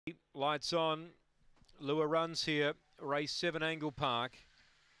Lights on. Lure runs here. Race 7 Angle-Park.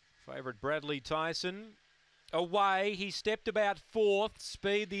 Favourite Bradley Tyson. Away, he stepped about fourth.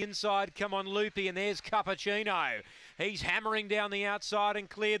 Speed the inside, come on Loopy, and there's Cappuccino. He's hammering down the outside and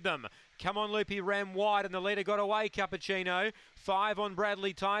cleared them. Come on Loopy ran wide and the leader got away, Cappuccino. 5 on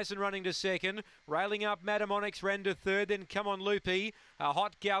Bradley Tyson running to second. Railing up Madam Onyx ran to third, then Come on Loopy. A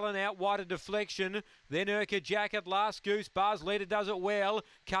Hot Gallon out wide of Deflection. Then Urca Jacket, Last Goose Buzz. Leader does it well.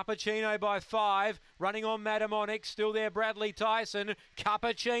 Cappuccino by 5. Running on Madam Onyx. Still there Bradley Tyson.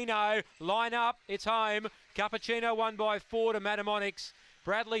 Cappuccino. Line up. It's home. Cappuccino won by 4 to Madam Onyx.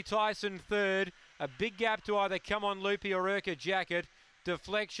 Bradley Tyson third. A big gap to either Come on Loopy or Urca Jacket.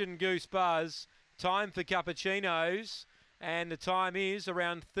 Deflection Goose Buzz. Time for Cappuccinos. And the time is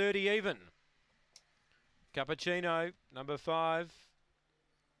around 30 even. Cappuccino, number 5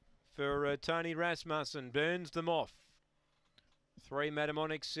 for Tony Rasmussen. Burns them off. 3 Madam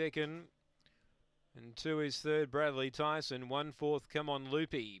Onyx second. And 2 is third Bradley Tyson. 1 fourth Come on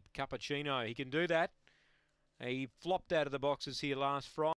Loopy. Cappuccino, he can do that. He flopped out of the boxes here last Friday.